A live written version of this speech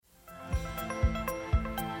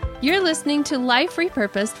You're listening to Life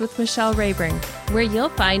Repurposed with Michelle Rayburn, where you'll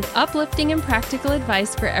find uplifting and practical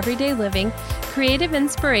advice for everyday living, creative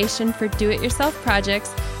inspiration for do-it-yourself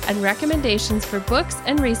projects, and recommendations for books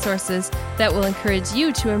and resources that will encourage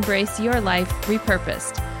you to embrace your life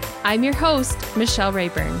repurposed. I'm your host, Michelle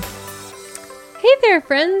Rayburn. Hey there,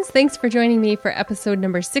 friends. Thanks for joining me for episode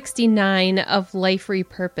number 69 of Life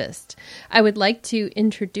Repurposed. I would like to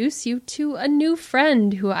introduce you to a new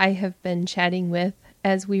friend who I have been chatting with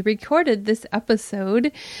as we recorded this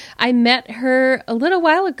episode. I met her a little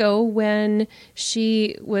while ago when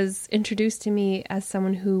she was introduced to me as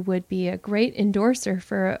someone who would be a great endorser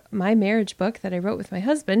for my marriage book that I wrote with my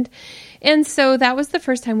husband. And so that was the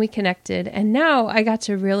first time we connected. And now I got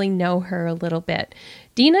to really know her a little bit.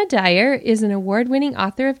 Dina Dyer is an award-winning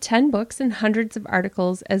author of 10 books and hundreds of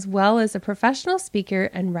articles, as well as a professional speaker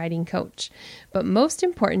and writing coach. But most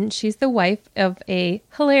important, she's the wife of a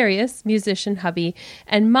hilarious musician hubby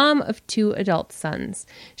and mom of 2 adult sons.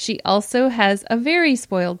 She also has a very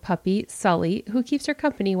spoiled puppy, Sully, who keeps her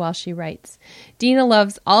company while she writes. Dina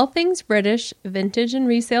loves all things British, vintage and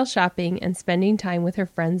resale shopping, and spending time with her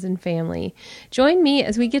friends and family. Join me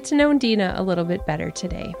as we get to know Dina a little bit better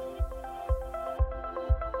today.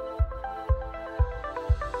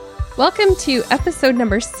 Welcome to episode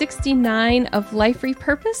number 69 of Life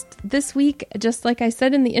Repurposed. This week, just like I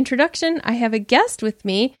said in the introduction, I have a guest with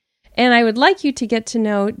me, and I would like you to get to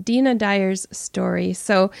know Dina Dyer's story.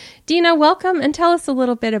 So, Dina, welcome, and tell us a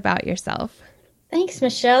little bit about yourself. Thanks,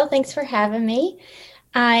 Michelle. Thanks for having me.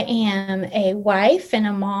 I am a wife and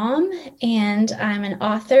a mom, and I'm an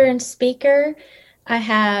author and speaker. I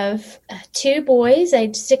have 2 boys,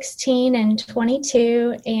 age 16 and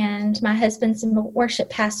 22, and my husband's a worship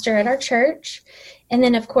pastor at our church. And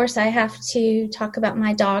then, of course, I have to talk about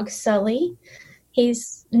my dog, Sully.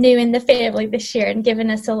 He's new in the family this year and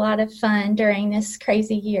given us a lot of fun during this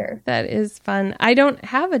crazy year. That is fun. I don't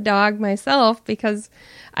have a dog myself because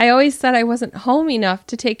I always said I wasn't home enough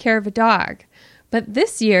to take care of a dog. But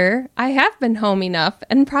this year, I have been home enough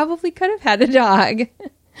and probably could have had a dog.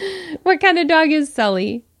 What kind of dog is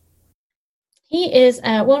Sully? He is,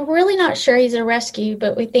 we're really not sure he's a rescue,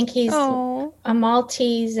 but we think he's a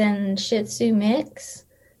Maltese and Shih Tzu mix.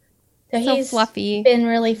 So he's fluffy. Been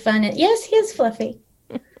really fun. Yes, he is fluffy.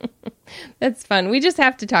 That's fun. We just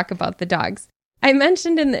have to talk about the dogs. I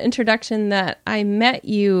mentioned in the introduction that I met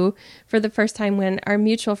you for the first time when our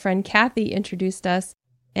mutual friend Kathy introduced us,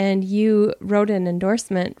 and you wrote an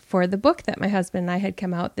endorsement for the book that my husband and I had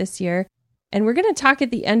come out this year. And we're going to talk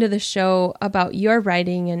at the end of the show about your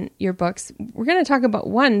writing and your books. We're going to talk about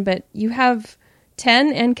one, but you have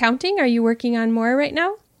 10 and counting. Are you working on more right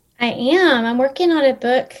now? I am. I'm working on a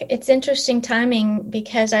book. It's interesting timing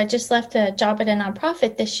because I just left a job at a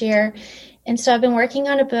nonprofit this year. And so I've been working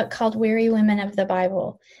on a book called Weary Women of the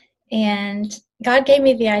Bible. And God gave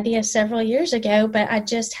me the idea several years ago, but I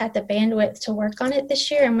just had the bandwidth to work on it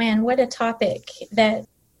this year. And man, what a topic that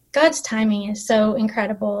God's timing is so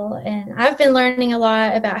incredible. And I've been learning a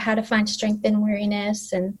lot about how to find strength in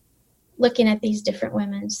weariness and looking at these different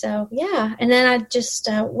women. So, yeah. And then I just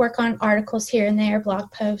work on articles here and there,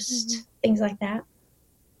 blog posts, things like that.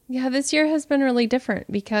 Yeah, this year has been really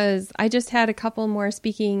different because I just had a couple more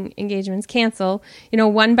speaking engagements cancel. You know,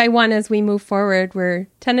 one by one as we move forward, we're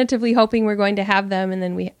tentatively hoping we're going to have them and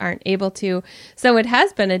then we aren't able to. So it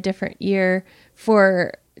has been a different year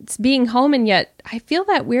for being home, and yet I feel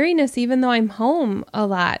that weariness even though I'm home a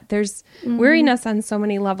lot. There's weariness on so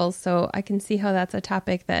many levels, so I can see how that's a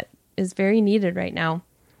topic that is very needed right now.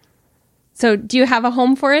 So do you have a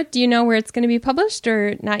home for it? Do you know where it's going to be published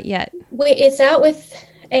or not yet? It's out with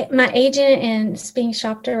my agent and it's being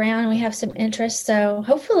shopped around. We have some interest, so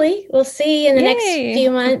hopefully we'll see in the next few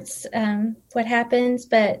months what happens,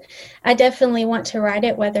 but I definitely want to write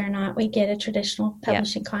it whether or not we get a traditional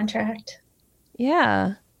publishing contract.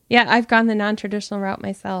 Yeah, I've gone the non-traditional route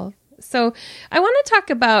myself. So I want to talk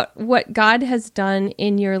about what God has done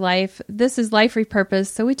in your life. This is Life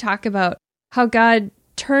Repurposed. So we talk about how God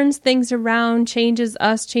turns things around, changes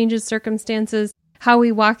us, changes circumstances, how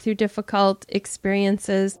we walk through difficult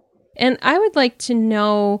experiences. And I would like to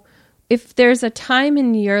know if there's a time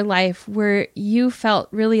in your life where you felt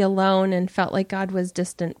really alone and felt like God was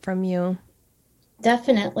distant from you.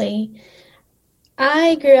 Definitely.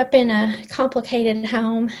 I grew up in a complicated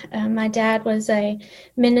home. My dad was a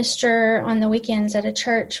minister on the weekends at a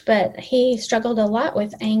church, but he struggled a lot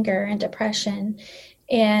with anger and depression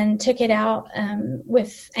and took it out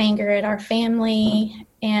with anger at our family.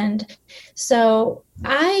 And so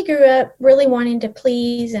I grew up really wanting to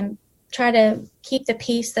please and try to keep the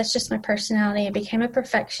peace. That's just my personality. I became a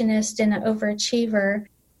perfectionist and an overachiever.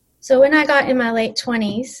 So when I got in my late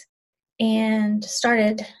 20s, and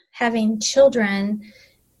started having children,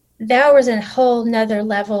 there was a whole nother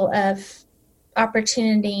level of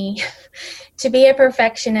opportunity to be a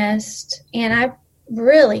perfectionist. And I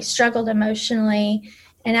really struggled emotionally.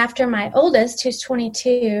 And after my oldest, who's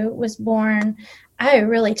 22, was born, I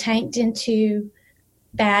really tanked into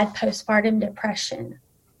bad postpartum depression.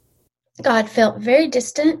 God felt very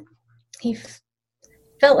distant. He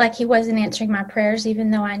felt like he wasn't answering my prayers,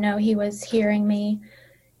 even though I know he was hearing me.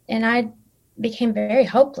 And I became very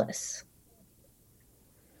hopeless.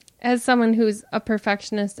 As someone who's a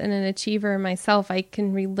perfectionist and an achiever myself, I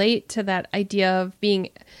can relate to that idea of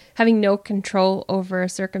having no control over a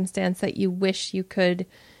circumstance that you wish you could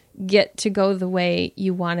get to go the way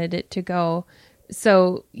you wanted it to go.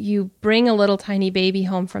 So you bring a little tiny baby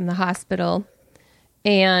home from the hospital,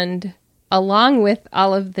 and along with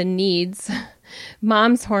all of the needs,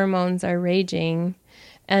 mom's hormones are raging.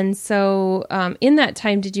 And so in that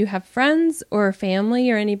time, did you have friends or family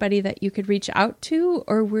or anybody that you could reach out to?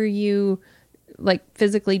 Or were you like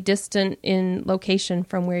physically distant in location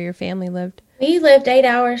from where your family lived? We lived 8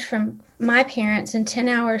 hours from my parents and 10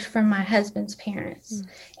 hours from my husband's parents.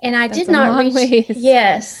 And I did not reach.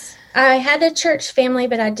 Yes. I had a church family,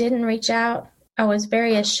 but I didn't reach out. I was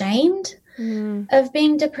very ashamed of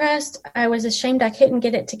being depressed. I was ashamed I couldn't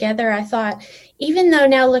get it together. I thought, even though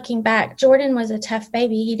now looking back, Jordan was a tough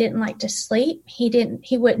baby. He didn't like to sleep.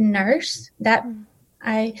 He wouldn't nurse. That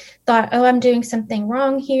I thought, oh, I'm doing something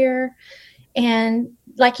wrong here. And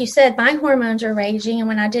like you said, my hormones are raging. And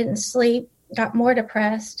when I didn't sleep, got more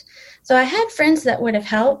depressed. So I had friends that would have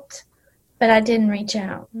helped, but I didn't reach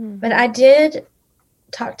out. But I did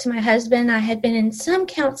talk to my husband. I had been in some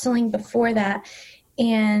counseling before that.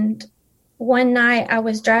 And one night I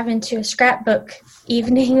was driving to a scrapbook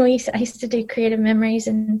evening. I used to do creative memories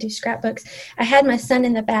and do scrapbooks. I had my son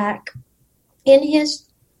in the back in his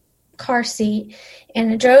car seat,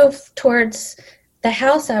 and I drove towards the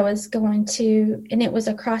house I was going to, and it was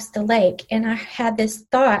across the lake. And I had this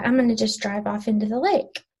thought, I'm going to just drive off into the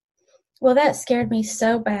lake. Well, that scared me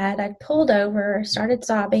so bad. I pulled over, started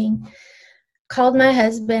sobbing, called my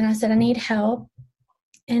husband. I said, I need help.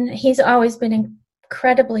 And he's always been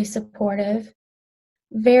incredibly supportive,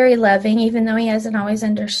 very loving, even though he hasn't always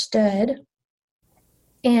understood.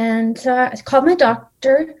 And so I called my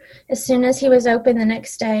doctor as soon as he was open the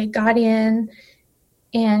next day, got in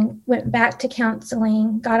and went back to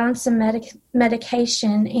counseling, got on some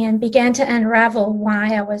medication, and began to unravel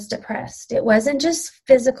why I was depressed. It wasn't just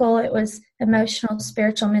physical, it was emotional,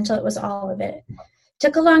 spiritual, mental, it was all of it.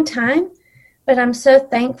 Took a long time, but I'm so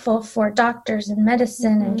thankful for doctors and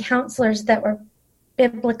medicine and counselors that were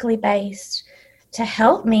biblically based to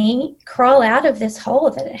help me crawl out of this hole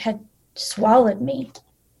that it had swallowed me.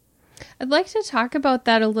 I'd like to talk about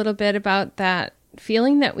that a little bit, about that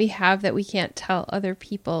feeling that we have that we can't tell other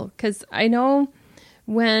people. Because I know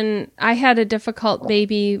when I had a difficult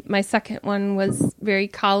baby, my second one was very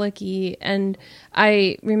colicky, and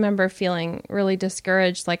I remember feeling really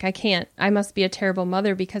discouraged, like I must be a terrible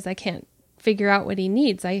mother because I can't figure out what he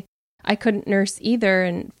needs. I couldn't nurse either,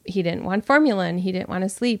 and he didn't want formula, and he didn't want to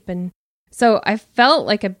sleep. And so I felt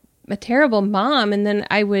like a terrible mom. And then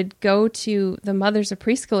I would go to the Mothers of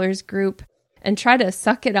Preschoolers group and try to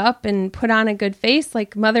suck it up and put on a good face,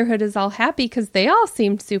 like motherhood is all happy, because they all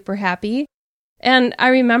seemed super happy. And I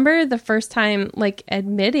remember the first time like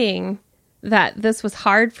admitting that this was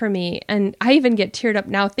hard for me. And I even get teared up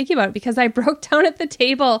now thinking about it, because I broke down at the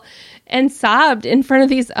table and sobbed in front of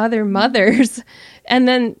these other mothers. And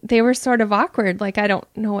then they were sort of awkward. Like, I don't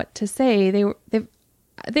know what to say.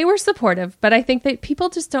 They were supportive, but I think that people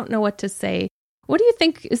just don't know what to say. What do you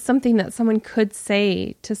think is something that someone could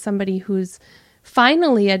say to somebody who's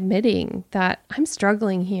finally admitting that I'm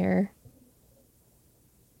struggling here?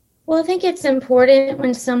 Well, I think it's important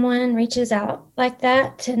when someone reaches out like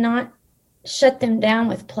that to not shut them down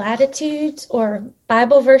with platitudes or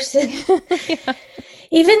Bible verses. Yeah.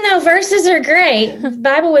 Even though verses are great, the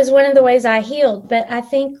Bible was one of the ways I healed. But I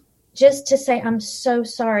think just to say, I'm so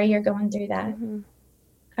sorry you're going through that.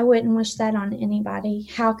 I wouldn't wish that on anybody.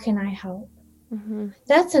 How can I help?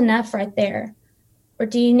 That's enough right there. Or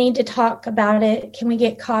do you need to talk about it? Can we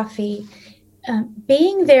get coffee?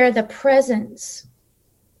 Being there, the presence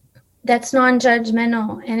that's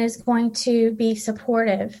non-judgmental and is going to be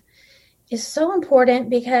supportive is so important,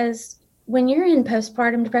 because when you're in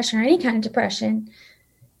postpartum depression or any kind of depression,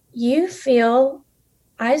 you feel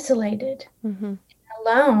isolated,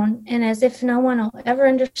 alone, and as if no one will ever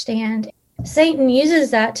understand. Satan uses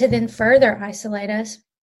that to then further isolate us,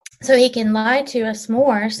 so he can lie to us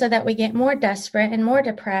more, so that we get more desperate and more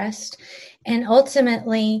depressed. And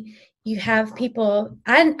ultimately, you have people,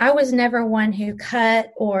 I was never one who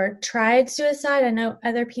cut or tried suicide. I know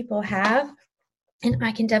other people have, and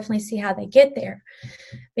I can definitely see how they get there.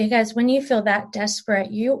 Because when you feel that desperate,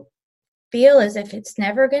 you feel as if it's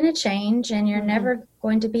never going to change and you're never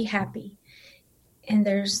going to be happy. And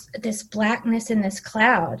there's this blackness in this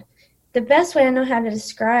cloud. The best way I know how to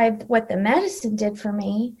describe what the medicine did for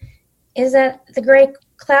me is that the gray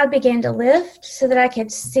cloud began to lift so that I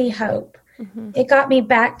could see hope. It got me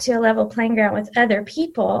back to a level playing ground with other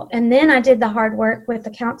people. And then I did the hard work with the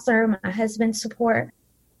counselor, my husband's support,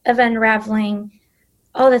 of unraveling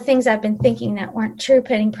all the things I've been thinking that weren't true,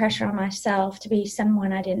 putting pressure on myself to be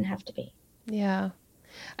someone I didn't have to be. Yeah.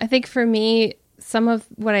 I think for me, some of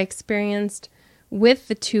what I experienced with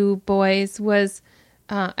the two boys was,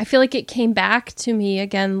 I feel like it came back to me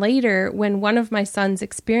again later when one of my sons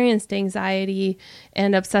experienced anxiety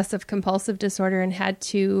and obsessive compulsive disorder and had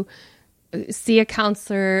to see a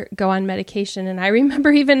counselor, go on medication. And I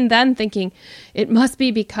remember even then thinking it must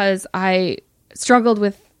be because I struggled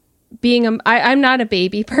with being I'm not a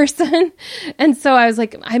baby person. And so I was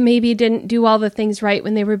like, I maybe didn't do all the things right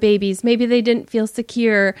when they were babies. Maybe they didn't feel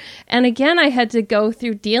secure. And again, I had to go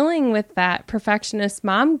through dealing with that perfectionist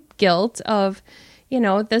mom guilt of,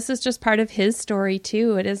 this is just part of his story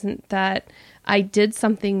too. It isn't that I did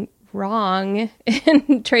something wrong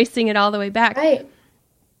and tracing it all the way back. Right.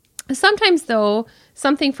 Sometimes, though,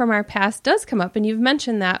 something from our past does come up. And you've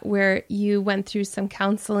mentioned that where you went through some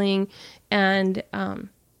counseling and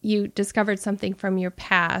you discovered something from your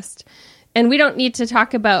past. And we don't need to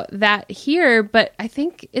talk about that here, but I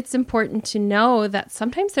think it's important to know that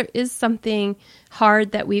sometimes there is something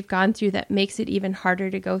hard that we've gone through that makes it even harder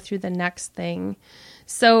to go through the next thing.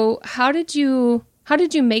 So how did you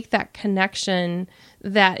make that connection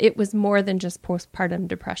that it was more than just postpartum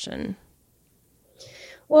depression?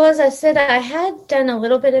 Well, as I said, I had done a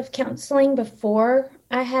little bit of counseling before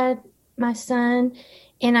I had my son,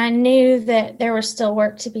 and I knew that there was still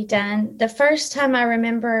work to be done. The first time I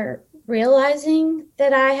remember realizing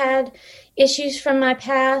that I had issues from my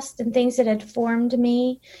past and things that had formed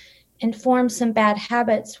me and formed some bad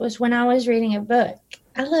habits was when I was reading a book.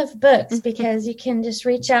 I love books because you can just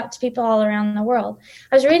reach out to people all around the world.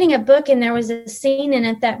 I was reading a book and there was a scene in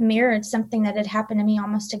it that mirrored something that had happened to me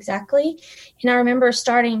almost exactly. And I remember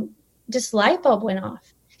just light bulb went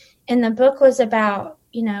off. And the book was about,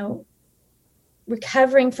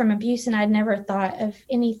 recovering from abuse. And I'd never thought of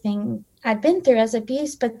anything I'd been through as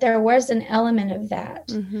abuse, but there was an element of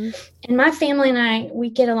that. And my family and I, we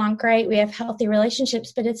get along great. We have healthy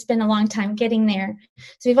relationships, but it's been a long time getting there.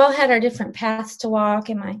 So we've all had our different paths to walk.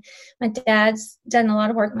 And my dad's done a lot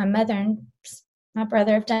of work. My mother and my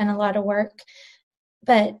brother have done a lot of work.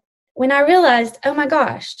 But when I realized, oh my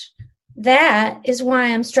gosh, that is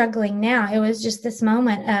why I'm struggling now. It was just this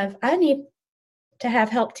moment of, I need to have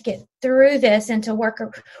help to get through this and to work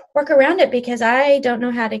around it because I don't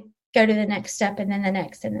know how to go to the next step and then the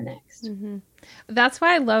next and the next. That's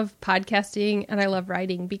why I love podcasting and I love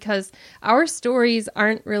writing, because our stories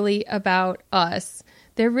aren't really about us.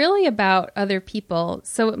 They're really about other people.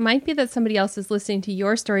 So it might be that somebody else is listening to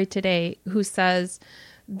your story today who says,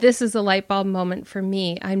 this is a light bulb moment for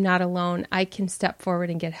me. I'm not alone. I can step forward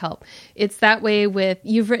and get help. It's that way with,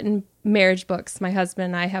 you've written marriage books. My husband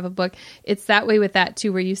and I have a book. It's that way with that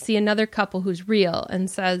too, where you see another couple who's real and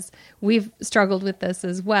says, we've struggled with this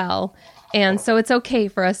as well. And so it's okay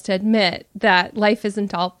for us to admit that life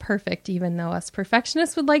isn't all perfect, even though us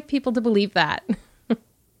perfectionists would like people to believe that.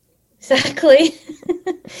 Exactly.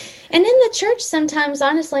 And in the church sometimes,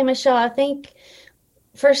 honestly, Michelle, I think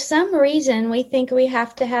for some reason we think we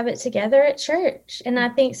have to have it together at church. And I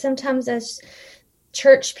think sometimes as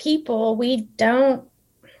church people, we don't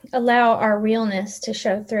allow our realness to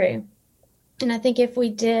show through. And I think if we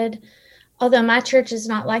did, although my church is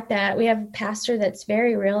not like that, we have a pastor that's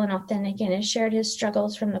very real and authentic and has shared his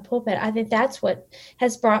struggles from the pulpit. I think that's what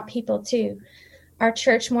has brought people to our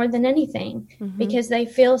church more than anything, because they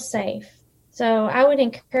feel safe. So I would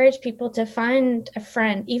encourage people to find a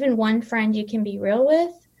friend, even one friend you can be real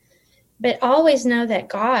with, but always know that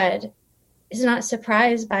God is not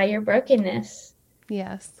surprised by your brokenness.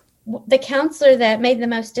 Yes. The counselor that made the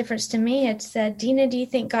most difference to me had said, Dina, do you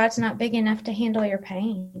think God's not big enough to handle your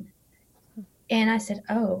pain? And I said,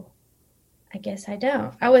 oh, I guess I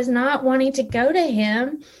don't. I was not wanting to go to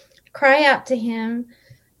him, cry out to him,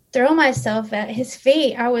 throw myself at his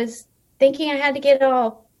feet. I was thinking I had to get it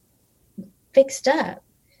all fixed up.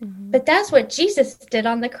 But that's what Jesus did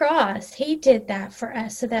on the cross. He did that for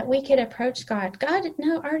us so that we could approach God. God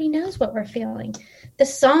already knows what we're feeling. The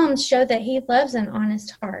Psalms show that he loves an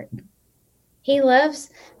honest heart. He loves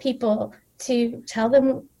people to tell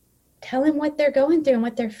them tell them what they're going through and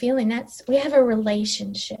what they're feeling. We have a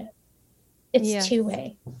relationship. It's Yes.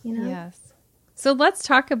 two-way, Yes. So let's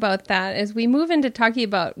talk about that as we move into talking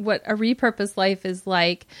about what a repurposed life is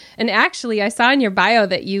like. And actually, I saw in your bio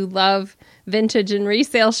that you love vintage and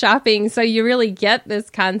resale shopping. So you really get this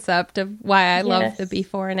concept of why I love the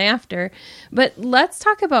before and after. But let's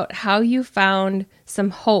talk about how you found some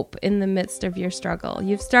hope in the midst of your struggle.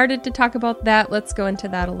 You've started to talk about that. Let's go into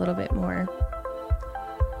that a little bit more.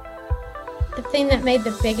 The thing that made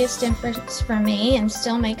the biggest difference for me and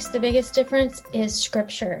still makes the biggest difference is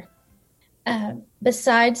Scripture.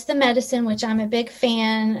 Besides the medicine, which I'm a big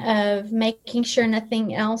fan of making sure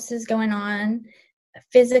nothing else is going on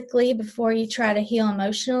physically before you try to heal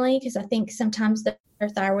emotionally, because I think sometimes there are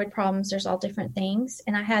thyroid problems, there's all different things,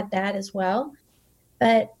 and I had that as well.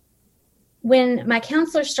 But when my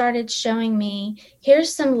counselor started showing me,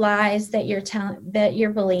 here's some lies that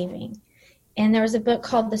you're believing. And there was a book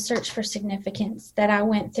called The Search for Significance that I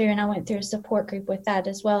went through, and I went through a support group with that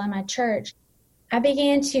as well in my church. I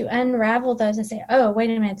began to unravel those and say, oh, wait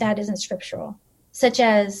a minute, that isn't scriptural. Such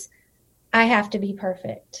as, I have to be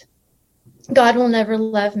perfect. God will never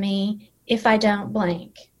love me if I don't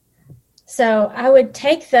blank. So I would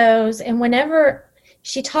take those, and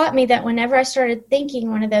she taught me that whenever I started thinking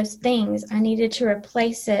one of those things, I needed to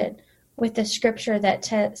replace it with the scripture that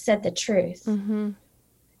said the truth. Mm-hmm.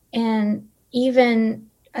 And even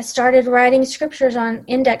I started writing scriptures on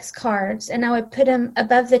index cards, and I would put them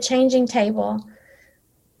above the changing table.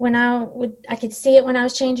 When I could see it when I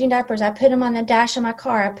was changing diapers. I put them on the dash of my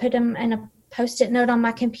car. I put them in a Post-it note on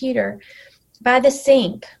my computer, by the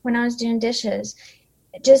sink when I was doing dishes.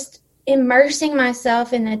 Just immersing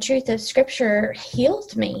myself in the truth of Scripture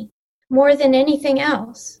healed me more than anything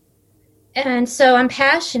else. And so I'm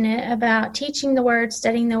passionate about teaching the Word,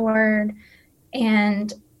 studying the Word,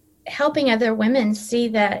 and helping other women see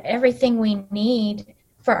that everything we need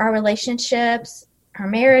for our relationships, our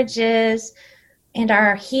marriages, and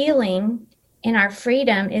our healing and our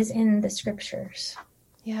freedom is in the Scriptures.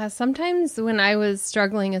 Yeah, sometimes when I was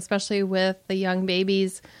struggling, especially with the young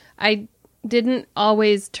babies, I didn't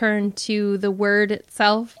always turn to the Word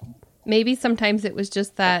itself. Maybe sometimes it was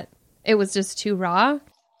just that it was just too raw.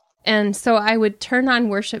 And so I would turn on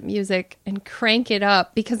worship music and crank it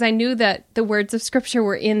up because I knew that the words of Scripture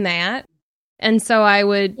were in that. And so I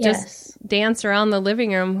would just dance around the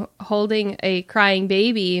living room holding a crying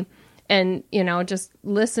baby and, just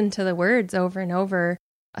listen to the words over and over.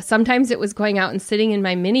 Sometimes it was going out and sitting in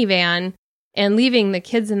my minivan and leaving the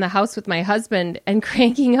kids in the house with my husband and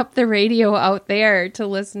cranking up the radio out there to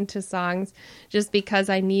listen to songs just because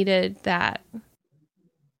I needed that.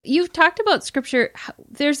 You've talked about Scripture.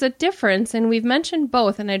 There's a difference, and we've mentioned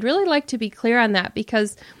both, and I'd really like to be clear on that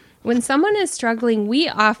because when someone is struggling, we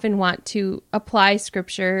often want to apply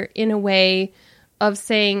Scripture in a way of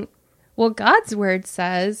saying, well, God's word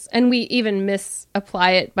says, and we even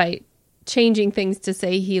misapply it by changing things to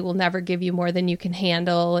say he will never give you more than you can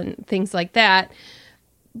handle and things like that.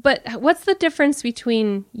 But what's the difference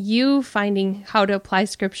between you finding how to apply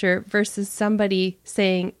Scripture versus somebody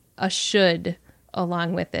saying a should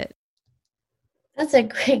along with it? That's a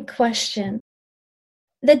great question.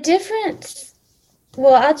 The difference,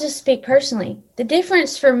 well, I'll just speak personally. The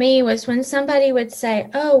difference for me was when somebody would say,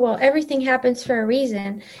 oh, well, everything happens for a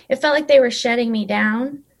reason. It felt like they were shutting me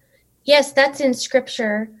down. Yes, that's in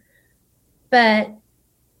Scripture, but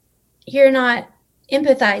you're not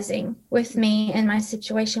empathizing with me and my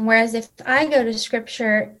situation. Whereas if I go to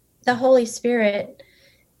Scripture, the Holy Spirit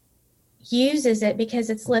uses it because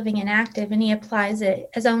it's living and active, and he applies it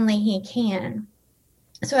as only he can.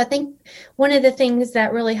 So I think one of the things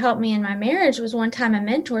that really helped me in my marriage was one time a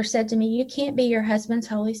mentor said to me, you can't be your husband's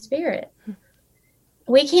Holy Spirit.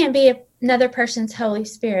 We can't be another person's Holy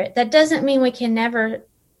Spirit. That doesn't mean we can never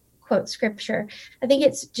quote Scripture. I think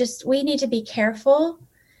it's just we need to be careful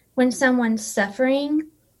when someone's suffering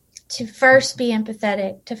to first be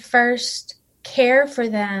empathetic, to first care for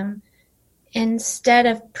them instead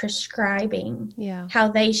of prescribing how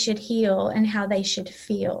they should heal and how they should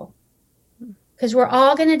feel. Because we're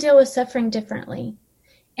all going to deal with suffering differently.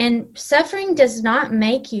 And suffering does not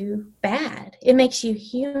make you bad. It makes you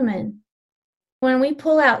human. When we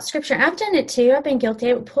pull out Scripture, I've done it too. I've been guilty.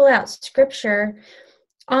 I would pull out Scripture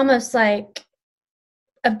almost like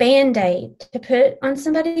a Band-Aid to put on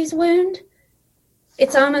somebody's wound.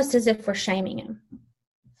 It's almost as if we're shaming them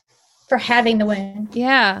for having the wound.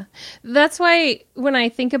 Yeah. That's why when I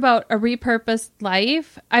think about a repurposed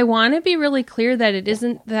life, I want to be really clear that it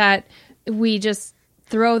isn't that we just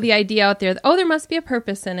throw the idea out there that, oh, there must be a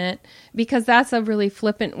purpose in it, because that's a really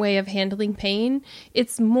flippant way of handling pain.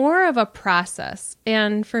 It's more of a process.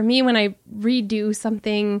 And for me, when I redo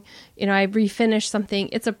something, I refinish something,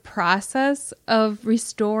 it's a process of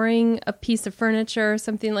restoring a piece of furniture or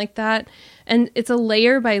something like that. And it's a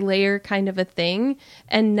layer by layer kind of a thing,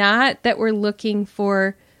 and not that we're looking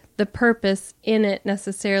for the purpose in it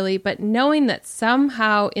necessarily, but knowing that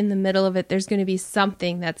somehow in the middle of it, there's going to be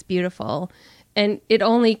something that's beautiful. And it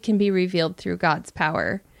only can be revealed through God's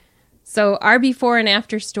power. So our before and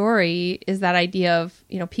after story is that idea of,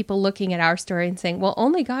 people looking at our story and saying, well,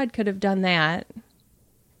 only God could have done that.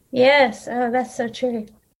 Yes. Oh, that's so true.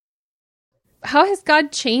 How has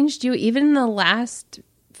God changed you even in the last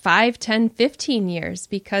 5, 10, 15 years?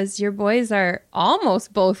 Because your boys are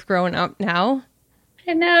almost both grown up now.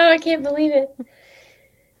 I know. I can't believe it.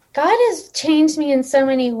 God has changed me in so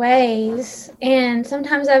many ways. And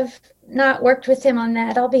sometimes I've not worked with him on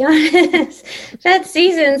that, I'll be honest. I've had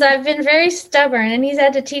seasons I've been very stubborn, and he's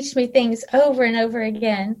had to teach me things over and over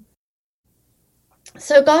again.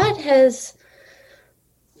 So God has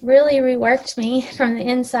really reworked me from the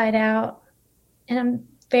inside out, and I'm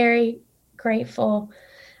very grateful.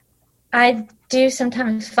 I do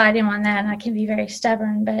sometimes fight him on that, and I can be very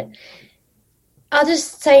stubborn, but I'll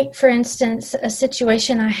just take, for instance, a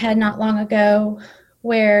situation I had not long ago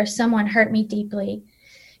where someone hurt me deeply.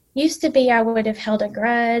 Used to be I would have held a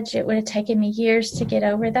grudge. It would have taken me years to get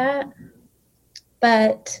over that.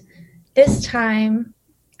 But this time,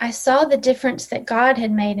 I saw the difference that God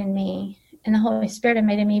had made in me and the Holy Spirit had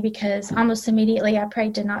made in me, because almost immediately I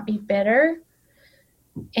prayed to not be bitter.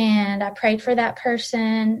 And I prayed for that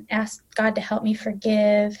person, asked God to help me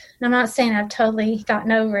forgive. And I'm not saying I've totally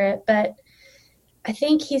gotten over it, but I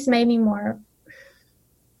think he's made me more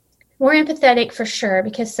empathetic for sure,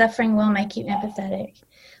 because suffering will make you empathetic.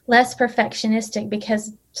 Less perfectionistic,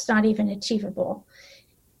 because it's not even achievable.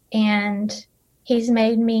 And he's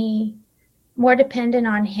made me more dependent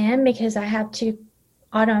on him, because I have 2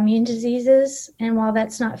 autoimmune diseases. And while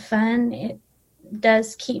that's not fun, it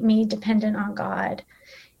does keep me dependent on God.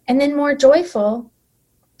 And then more joyful,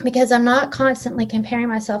 because I'm not constantly comparing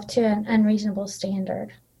myself to an unreasonable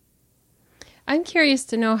standard. I'm curious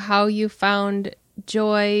to know how you found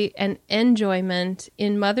joy and enjoyment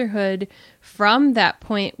in motherhood from that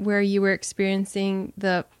point where you were experiencing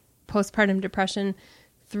the postpartum depression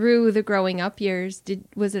through the growing up years.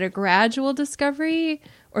 Was it a gradual discovery,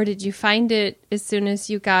 or did you find it as soon as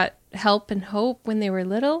you got help and hope when they were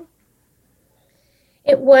little?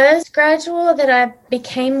 It was gradual that I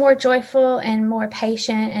became more joyful and more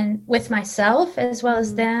patient, and with myself as well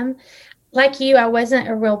as them. Like you, I wasn't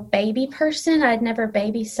a real baby person. I'd never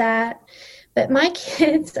babysat. But my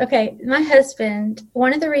kids, my husband,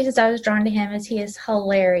 one of the reasons I was drawn to him is he is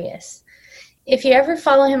hilarious. If you ever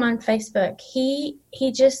follow him on Facebook, he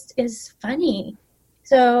just is funny.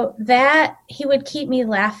 So that he would keep me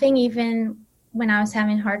laughing even when I was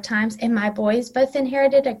having hard times. And my boys both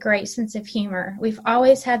inherited a great sense of humor. We've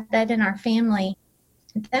always had that in our family.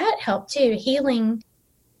 That helped too. Healing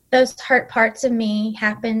those hurt parts of me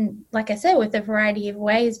happened, like I said, with a variety of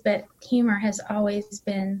ways, but humor has always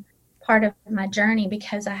been part of my journey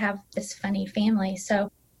because I have this funny family.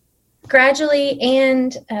 So gradually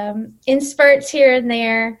and in spurts here and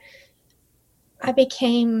there, I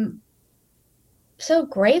became so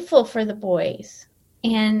grateful for the boys.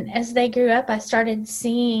 And as they grew up, I started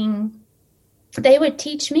seeing they would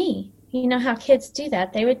teach me. You know how kids do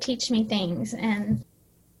that. They would teach me things and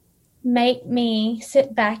make me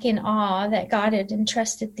sit back in awe that God had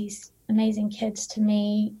entrusted these amazing kids to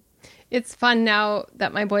me. It's fun now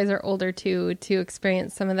that my boys are older too, to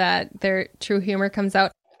experience some of that. Their true humor comes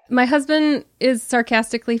out. My husband is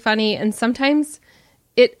sarcastically funny, and sometimes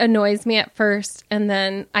it annoys me at first, and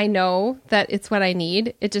then I know that it's what I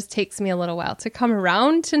need. It just takes me a little while to come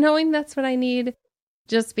around to knowing that's what I need,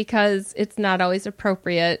 just because it's not always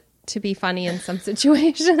appropriate to be funny in some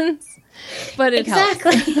situations. But it helps.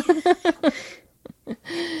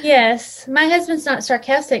 Yes, my husband's not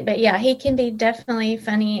sarcastic, but yeah, he can be definitely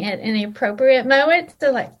funny at inappropriate moments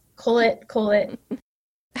to like cool it.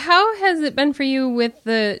 How has it been for you with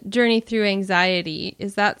the journey through anxiety?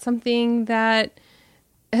 Is that something that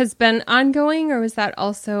has been ongoing, or was that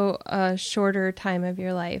also a shorter time of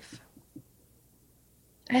your life?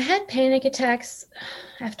 I had panic attacks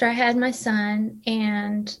after I had my son,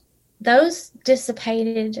 and those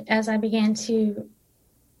dissipated as I began to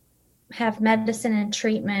have medicine and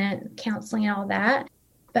treatment, counseling, and all that.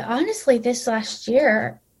 But honestly, this last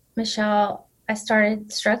year, Michelle, I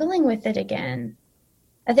started struggling with it again.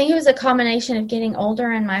 I think it was a combination of getting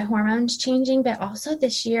older and my hormones changing, but also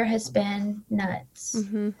this year has been nuts.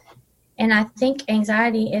 Mm-hmm. And I think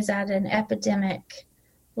anxiety is at an epidemic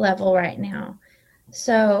level right now.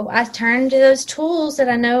 So I turned to those tools that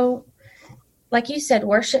I know, like you said,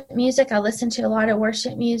 worship music. I listen to a lot of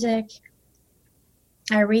worship music.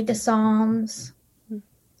 I read the Psalms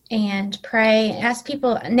and pray, ask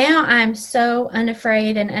people. Now I'm so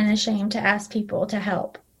unafraid and unashamed to ask people to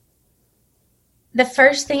help. The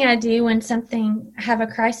first thing I do when I have a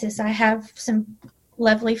crisis, I have some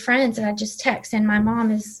lovely friends that I just text, and my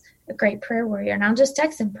mom is a great prayer warrior, and I'll just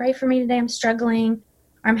text them, pray for me today, I'm struggling,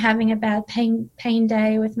 or I'm having a bad pain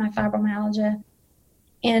day with my fibromyalgia.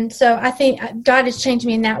 And so I think God has changed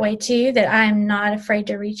me in that way too, that I'm not afraid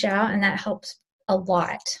to reach out, and that helps a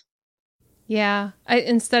lot. Yeah.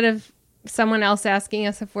 Instead of someone else asking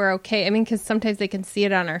us if we're okay, I mean, because sometimes they can see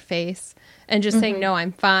it on our face, and just saying, no,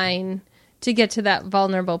 I'm fine, to get to that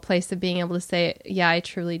vulnerable place of being able to say, yeah, I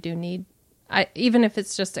truly do need, even if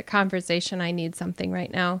it's just a conversation, I need something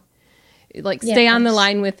right now. Like, stay on the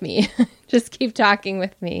line with me. Just keep talking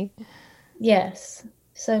with me. Yes.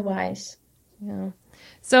 So wise. Yeah.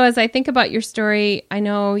 So as I think about your story, I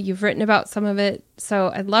know you've written about some of it.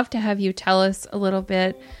 So I'd love to have you tell us a little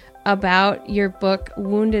bit about your book,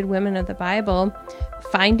 Wounded Women of the Bible,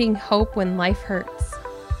 Finding Hope When Life Hurts.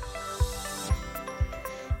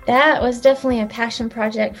 That was definitely a passion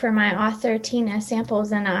project for my author, Tina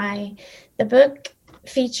Samples, and I. The book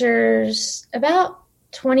features about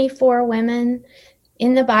 24 women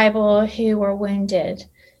in the Bible who were wounded.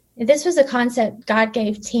 This was a concept God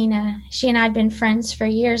gave Tina. She and I had been friends for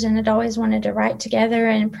years and had always wanted to write together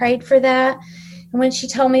and prayed for that. And when she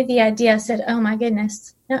told me the idea, I said, oh my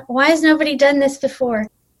goodness, why has nobody done this before?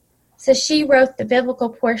 So she wrote the biblical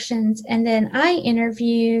portions, and then I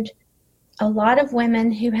interviewed a lot of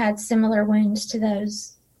women who had similar wounds to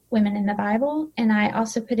those women in the Bible. And I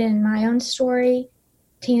also put in my own story.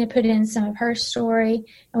 Tina put in some of her story,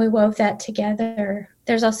 and we wove that together.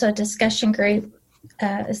 There's also a discussion group,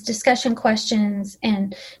 discussion questions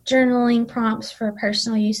and journaling prompts for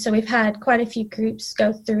personal use. So we've had quite a few groups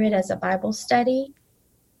go through it as a Bible study.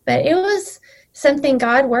 But it was something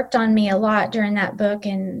God worked on me a lot during that book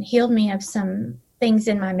and healed me of some things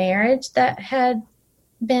in my marriage that had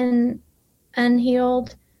been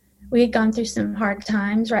unhealed. We had gone through some hard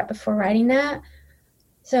times right before writing that.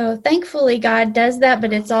 So thankfully God does that,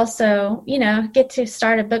 but it's also, get to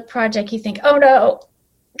start a book project. You think, oh no,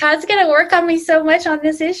 God's going to work on me so much on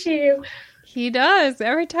this issue. He does.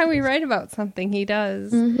 Every time we write about something, he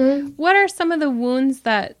does. Mm-hmm. What are some of the wounds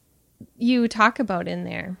that you talk about in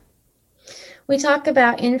there? We talk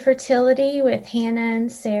about infertility with Hannah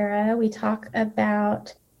and Sarah. We talk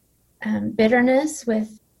about bitterness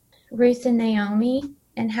with Ruth and Naomi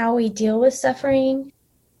and how we deal with suffering.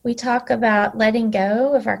 We talk about letting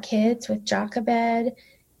go of our kids with Jochebed,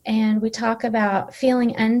 and we talk about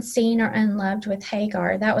feeling unseen or unloved with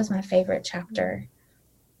Hagar. That was my favorite chapter.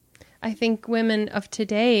 I think women of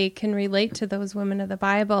today can relate to those women of the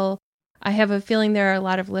Bible. I have a feeling there are a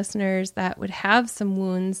lot of listeners that would have some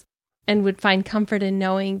wounds and would find comfort in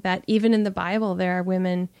knowing that even in the Bible there are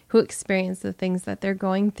women who experience the things that they're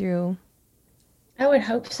going through. I would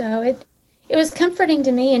hope so. It was comforting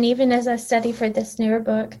to me, and even as I study for this newer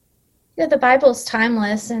book, the Bible's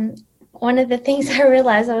timeless, and one of the things I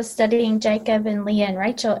realized I was studying Jacob and Leah and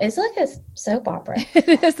Rachel is like a soap opera.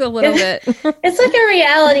 It is a little bit. It's like a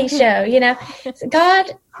reality show, So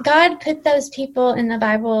God put those people in the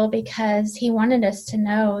Bible because he wanted us to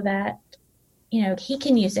know that, he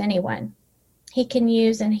can use anyone. He can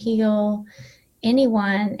use and heal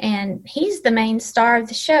anyone, and he's the main star of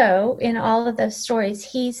the show in all of those stories.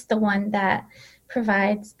 He's the one that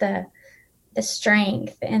provides the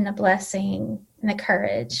strength and the blessing and the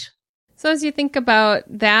courage. So as you think about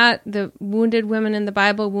that, the wounded women in the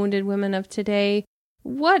Bible, wounded women of today,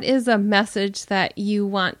 what is a message that you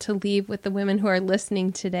want to leave with the women who are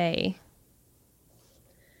listening today?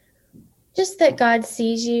 Just that God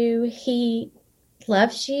sees you. He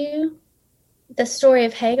loves you. The story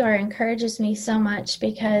of Hagar encourages me so much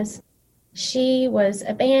because she was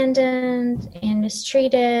abandoned and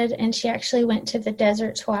mistreated, and she actually went to the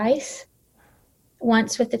desert twice,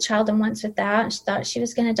 once with the child and once without. She thought she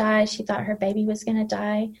was going to die. She thought her baby was going to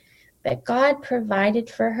die. But God provided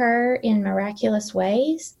for her in miraculous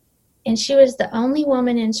ways, and she was the only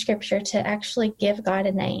woman in Scripture to actually give God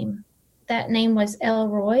a name. That name was El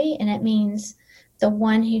Roi, and it means the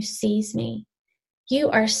one who sees me. You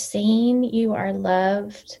are seen, you are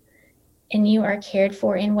loved, and you are cared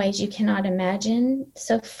for in ways you cannot imagine.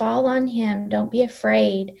 So fall on him. Don't be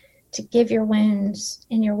afraid to give your wounds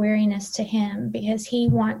and your weariness to him, because he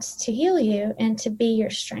wants to heal you and to be your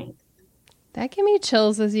strength. That gave me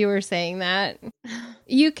chills as you were saying that.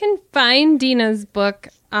 You can find Dina's book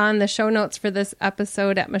on the show notes for this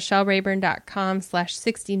episode at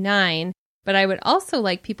michellerayburn.com/69. But I would also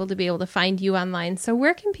like people to be able to find you online. So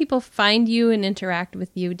where can people find you and interact with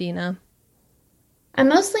you, Dina? I'm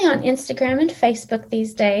mostly on Instagram and Facebook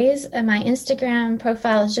these days. My Instagram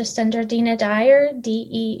profile is just under Dina Dyer,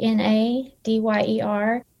 DenaDyer.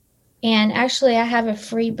 And actually, I have a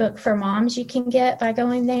free book for moms you can get by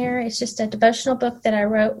going there. It's just a devotional book that I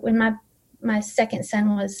wrote when my second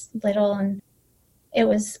son was little, and it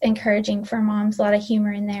was encouraging for moms, a lot of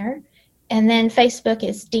humor in there. And then Facebook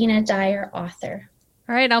is Dina Dyer Author.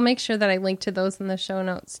 All right, I'll make sure that I link to those in the show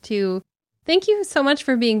notes too. Thank you so much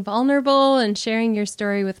for being vulnerable and sharing your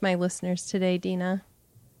story with my listeners today, Dina.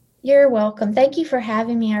 You're welcome. Thank you for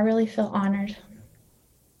having me. I really feel honored.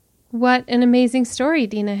 What an amazing story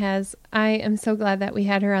Dina has. I am so glad that we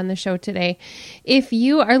had her on the show today. If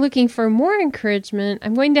you are looking for more encouragement,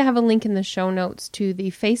 I'm going to have a link in the show notes to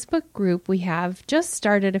the Facebook group we have just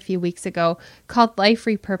started a few weeks ago called Life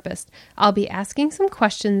Repurposed. I'll be asking some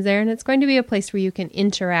questions there, and it's going to be a place where you can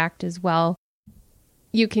interact as well.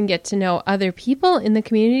 You can get to know other people in the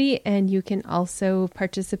community, and you can also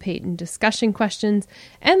participate in discussion questions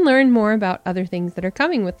and learn more about other things that are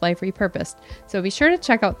coming with Life Repurposed. So be sure to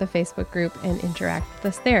check out the Facebook group and interact with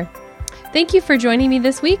us there. Thank you for joining me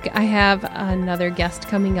this week. I have another guest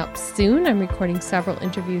coming up soon. I'm recording several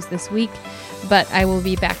interviews this week, but I will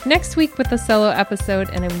be back next week with a solo episode,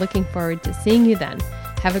 and I'm looking forward to seeing you then.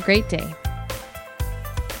 Have a great day.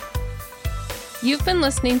 You've been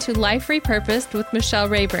listening to Life Repurposed with Michelle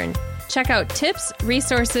Rayburn. Check out tips,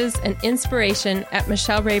 resources, and inspiration at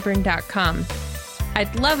michellerayburn.com.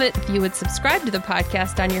 I'd love it if you would subscribe to the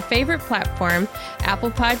podcast on your favorite platform, Apple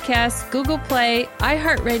Podcasts, Google Play,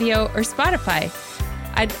 iHeartRadio, or Spotify.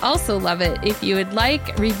 I'd also love it if you would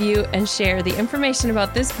like, review, and share the information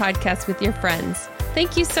about this podcast with your friends.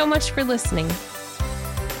 Thank you so much for listening.